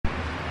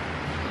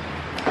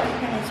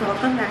So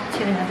welcome back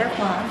to another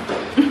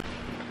vlog.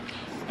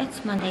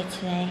 It's Monday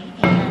today,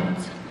 and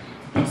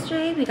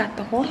yesterday we got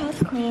the whole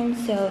house clean,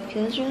 so it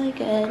feels really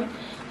good.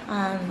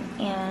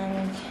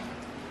 And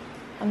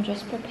I'm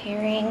just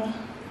preparing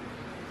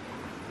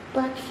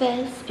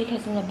breakfast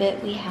because in a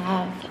bit we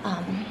have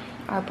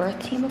our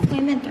birth team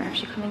appointment. They're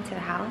actually coming to the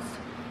house.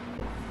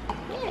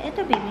 Yeah, it's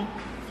a baby.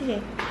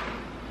 See.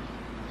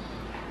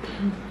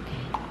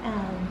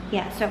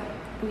 Yeah, so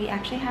we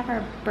actually have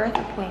our birth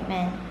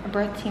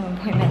team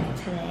appointment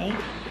today.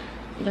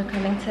 They're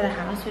coming to the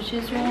house, which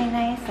is really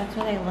nice. That's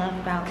what I love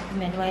about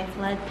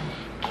midwife-led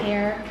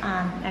care.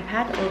 I've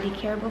had OB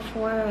care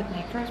before with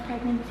my first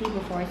pregnancy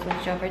before I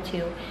switched over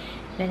to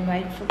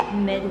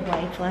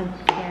midwife-led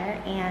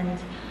care, and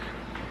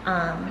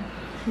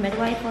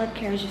midwife-led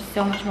care is just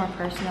so much more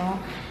personal.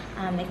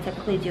 They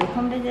typically do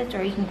home visits,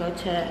 or you can go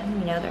to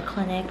their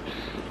clinic,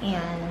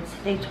 and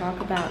they talk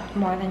about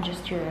more than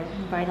just your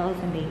vitals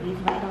and baby's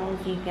vitals.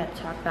 You get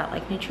to talk about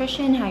like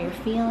nutrition, how you're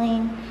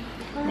feeling.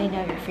 They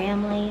know your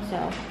family,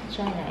 so it's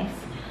really nice.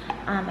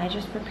 I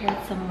just prepared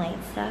some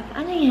light stuff.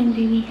 Ano yan,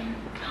 baby?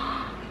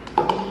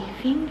 Golly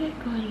finger.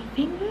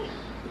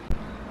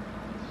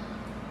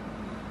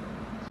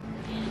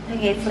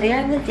 Okay, it's later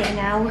in the day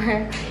now.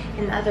 We're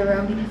in the other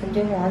room because I'm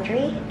doing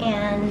laundry,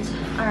 and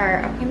our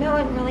appointment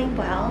went really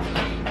well.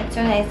 It's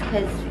so nice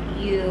because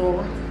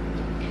you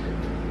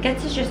get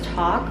to just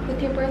talk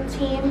with your birth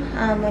team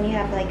when you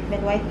have like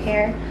midwife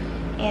care.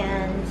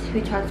 And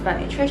we talked about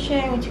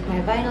nutrition, we took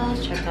my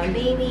vitals, checked on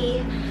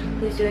baby,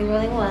 who's doing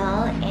really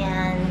well,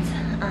 and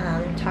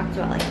talked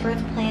about like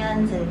birth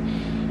plans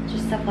and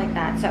just stuff like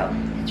that. So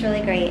it's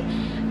really great.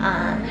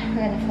 We're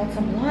gonna fold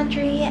some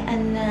laundry,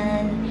 and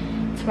then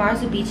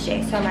tomorrow's a beach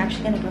day, so I'm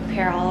actually gonna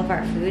prepare all of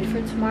our food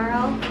for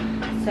tomorrow.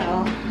 So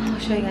I'll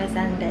show you guys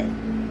that in a bit.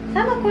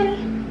 Sama,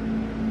 Quinny.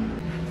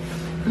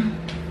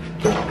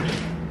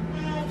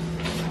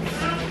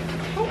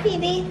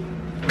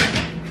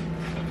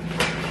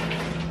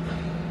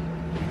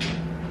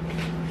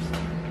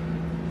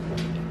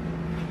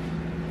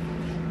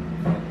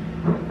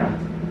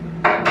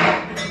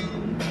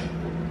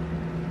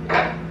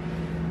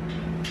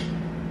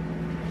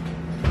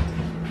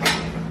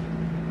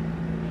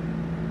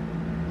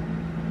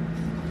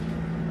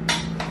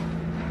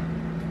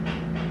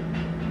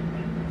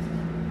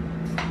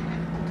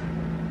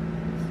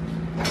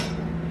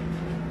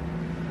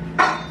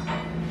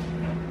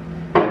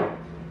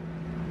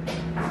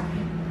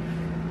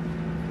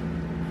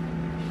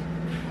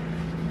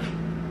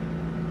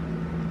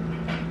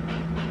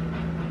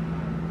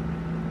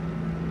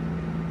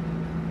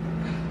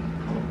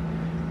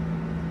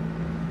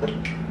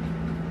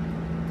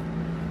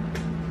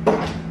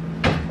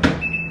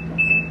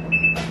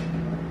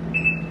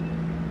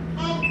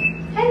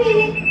 Hi,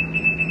 baby.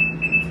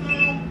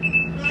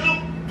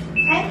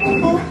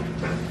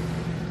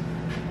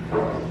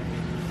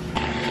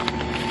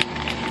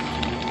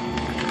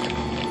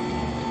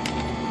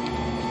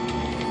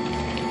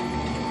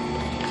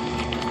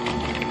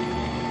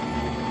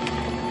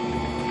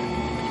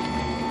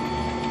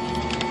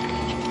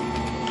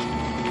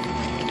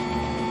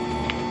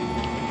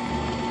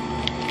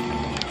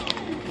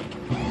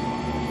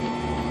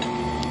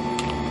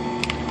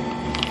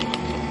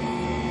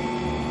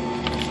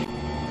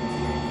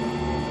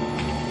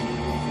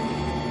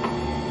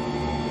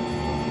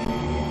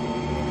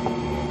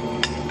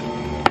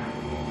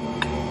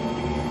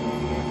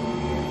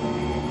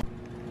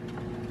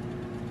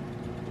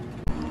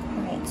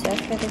 So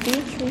for the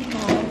beach, we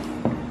have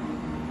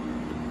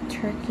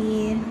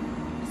turkey,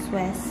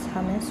 Swiss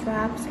hummus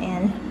wraps,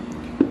 and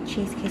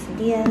cheese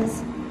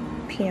quesadillas,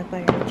 peanut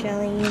butter and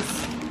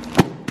jellies,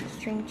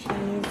 string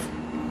cheese,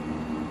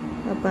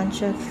 a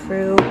bunch of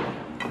fruit,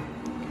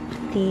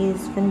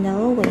 these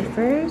vanilla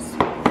wafers,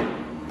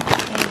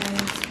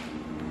 and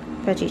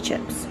veggie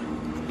chips.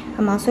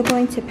 I'm also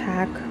going to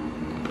pack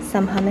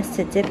some hummus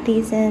to dip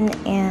these in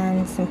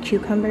and some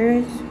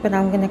cucumbers, but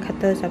I'm going to cut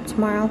those up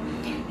tomorrow.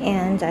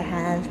 And I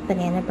have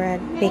banana bread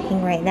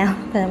baking right now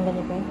that I'm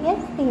gonna bring. Yes,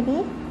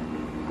 baby.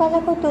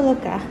 Wala ko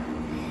tulog ka.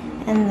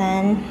 And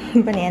then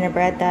banana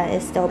bread that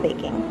is still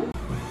baking.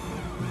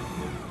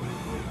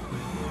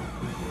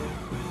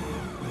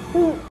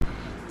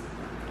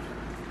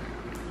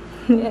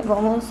 We have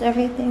almost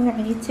everything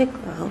ready to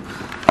go.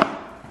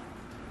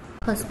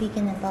 Plus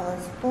Beacon and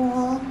Bella's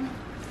bowl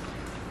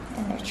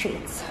and their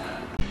treats.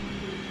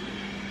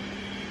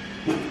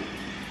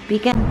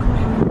 Beacon.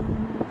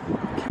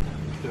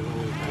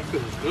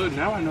 Feels good.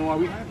 Now I know why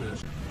we have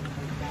this.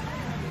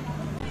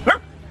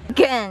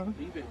 Again.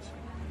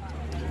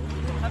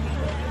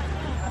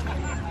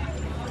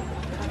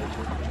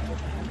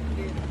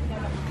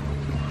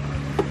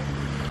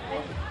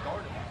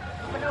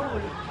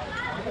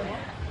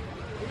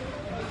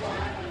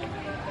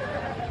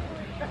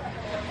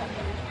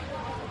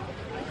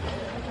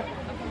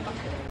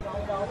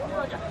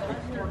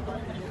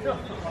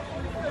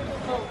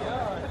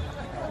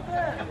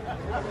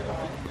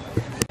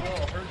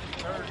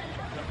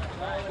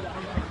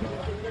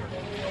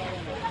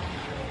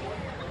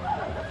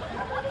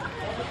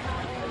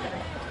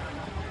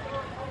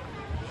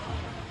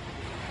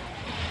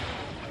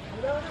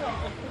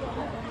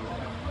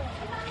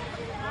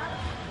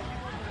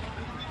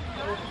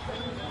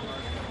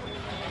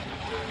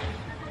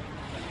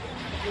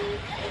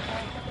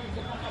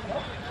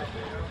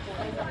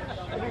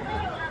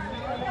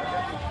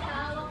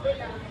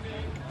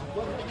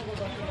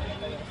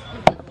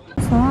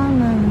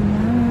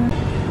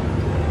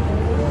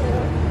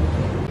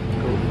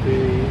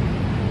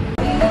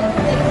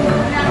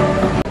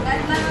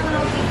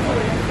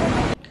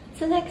 It's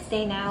the next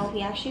day now.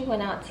 We actually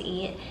went out to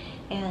eat,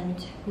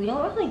 and we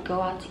don't really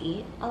go out to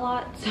eat a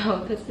lot,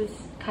 so this has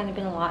kind of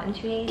been a lot in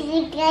 2 days.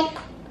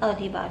 Oh,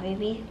 diba,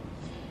 baby?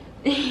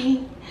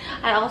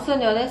 I also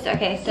noticed,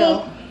 okay,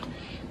 so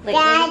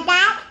lately,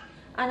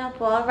 ano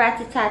po,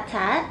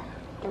 rat-tat-tat?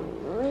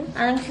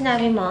 Anong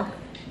sinabi mo?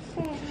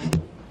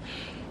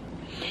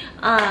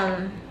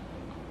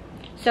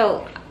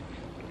 So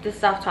this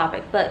is off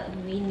topic, but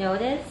we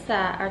noticed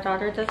that our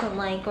daughter doesn't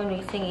like when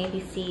we sing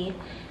ABC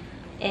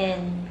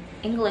in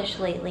English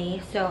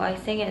lately, so I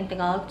sing it in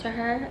Tagalog to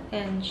her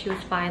and she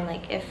was fine.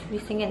 Like if we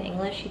sing in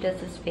English, she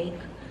does this fake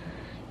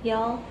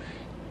yell,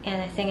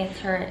 and I sing it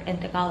to her in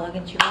Tagalog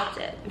and she loves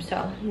it.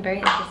 So very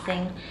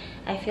interesting.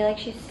 I feel like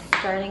she's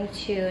starting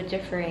to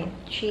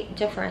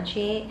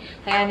differentiate.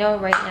 Like I know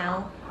right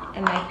now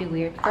it might be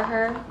weird for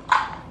her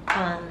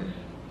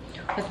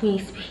with me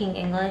speaking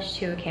English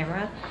to a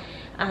camera,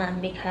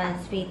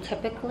 because we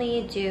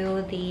typically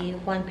do the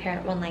one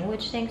parent one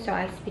language thing. So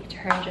I speak to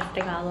her in just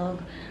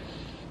Tagalog,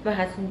 my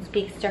husband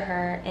speaks to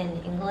her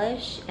in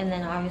English, and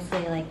then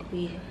obviously like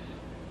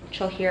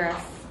she'll hear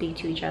us speak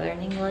to each other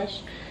in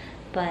English,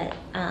 but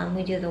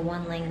we do the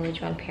one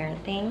language one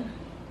parent thing.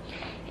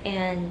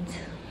 And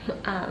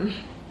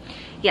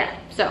yeah,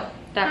 so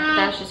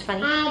that's just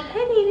funny.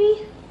 Hi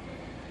baby,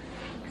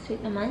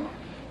 sweet naman.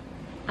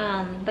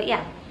 But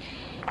yeah,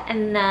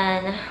 and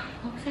then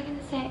what was I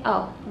gonna say?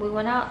 Oh, we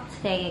went out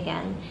today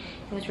again.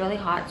 It was really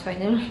hot, so I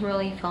didn't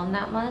really film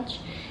that much.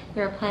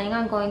 We were planning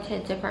on going to a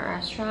different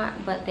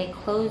restaurant, but they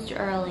closed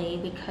early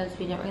because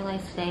we didn't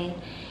realize today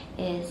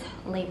is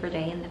Labor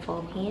Day in the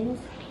Philippines.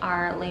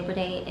 Our Labor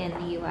Day in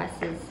the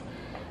US is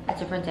a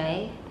different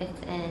day.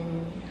 It's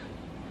in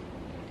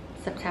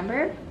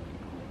September.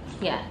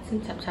 Yeah, it's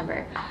in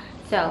September.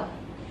 So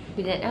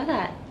we didn't know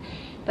that.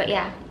 But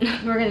yeah,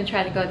 we're gonna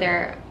try to go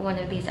there one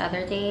of these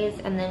other days,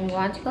 and then we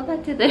want to go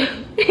back to the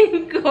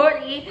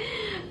Gordy.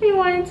 We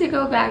wanted to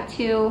go back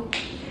to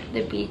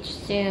the beach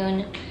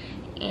soon,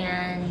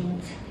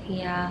 and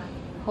yeah,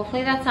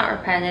 hopefully that's not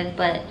repetitive.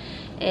 But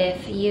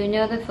if you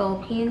know the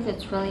Philippines,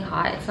 it's really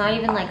hot. It's not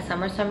even like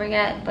summer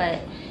yet,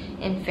 but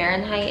in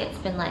Fahrenheit it's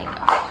been like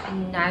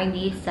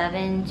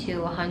 97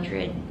 to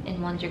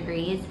 101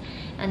 degrees,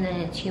 and then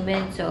it's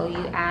humid, so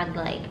you add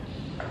like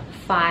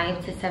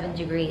 5 to 7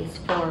 degrees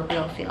for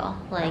real feel.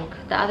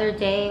 Like the other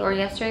day or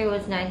yesterday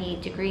was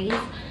 98 degrees,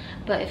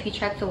 but if you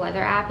check the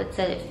weather app, it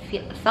said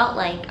it felt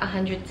like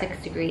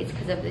 106 degrees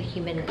because of the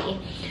humidity.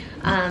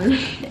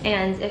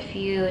 And if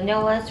you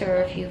know us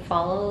or if you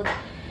followed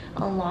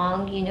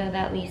along, you know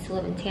that we used to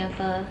live in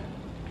Tampa,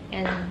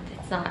 and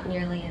it's not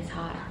nearly as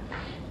hot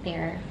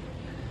there.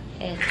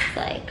 It's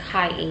like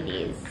high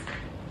 80s,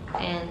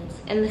 and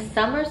in the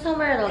summer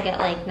it'll get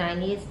like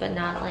 90s, but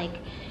not like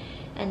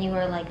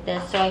anywhere like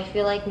this. So I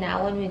feel like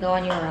now when we go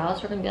anywhere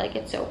else, we're gonna be like,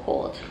 it's so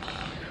cold.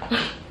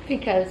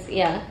 Because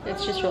yeah,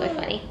 it's just really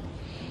funny.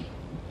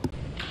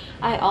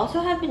 I also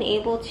have been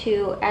able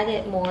to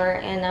edit more,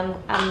 and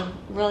I'm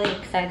really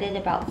excited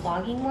about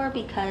vlogging more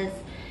because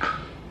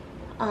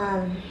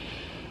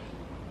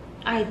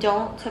I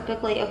don't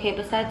typically, okay,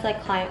 besides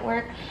like client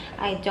work,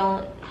 I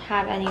don't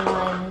have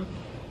anyone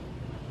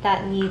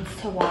that needs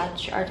to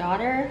watch our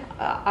daughter.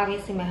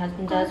 Obviously my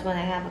husband does when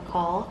I have a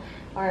call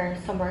or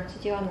some work to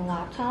do on the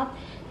laptop,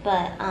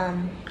 but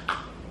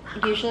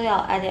usually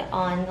I'll edit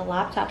on the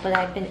laptop, but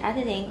I've been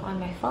editing on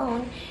my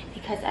phone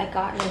because I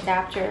got an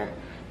adapter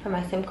for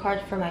my SIM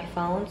card for my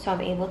phone, so I'm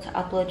able to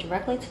upload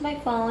directly to my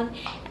phone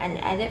and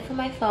edit from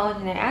my phone,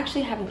 and I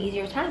actually have an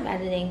easier time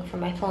editing from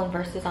my phone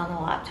versus on the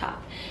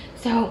laptop.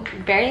 So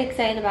very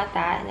excited about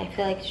that, and I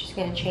feel like it's just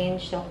going to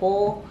change the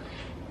whole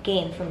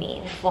game for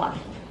me with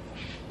vlogging.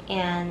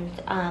 And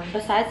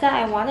besides that,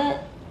 I want to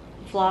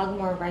vlog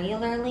more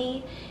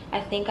regularly. I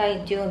think I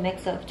do a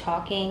mix of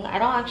talking. I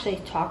don't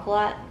actually talk a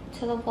lot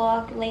to the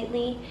vlog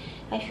lately.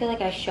 I feel like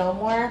I show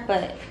more,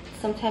 but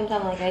sometimes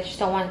I'm like, I just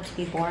don't want it to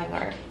be boring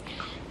or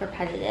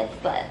repetitive.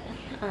 But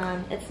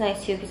it's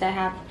nice too because I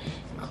have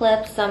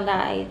clips, some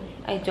that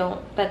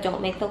that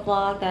don't make the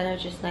vlog, that are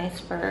just nice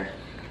for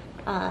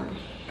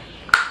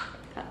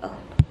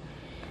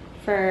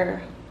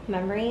for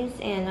memories,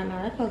 and I'm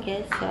out of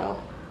focus,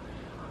 so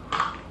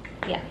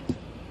yeah.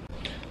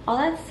 All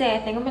that to say, I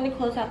think I'm going to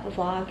close out the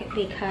vlog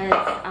because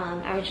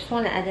I just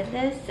want to edit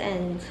this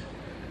and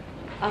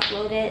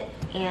upload it,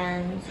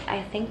 and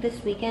I think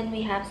this weekend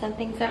we have some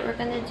things that we're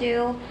going to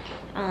do.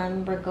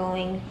 We're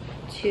going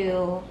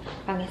to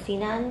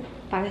Pangasinan,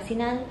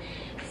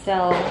 so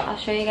I'll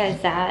show you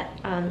guys that.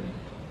 I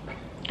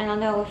don't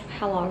know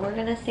how long we're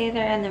going to stay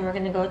there, and then we're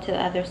going to go to the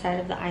other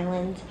side of the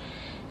island.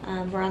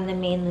 We're on the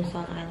main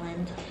Luzon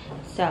Island,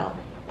 so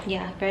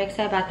yeah, very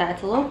excited about that.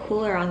 It's a little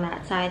cooler on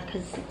that side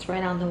because it's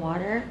right on the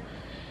water,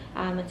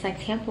 It's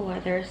like Tampa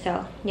weather,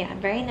 so yeah,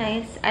 very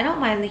nice. I don't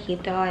mind the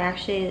heat though.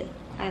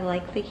 I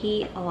like the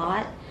heat a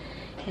lot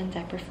and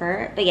I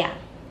prefer it. But yeah,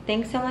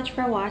 thanks so much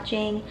for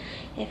watching.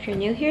 If you're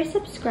new here,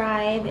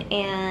 subscribe,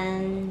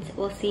 and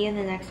we'll see you in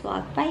the next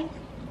vlog. Bye.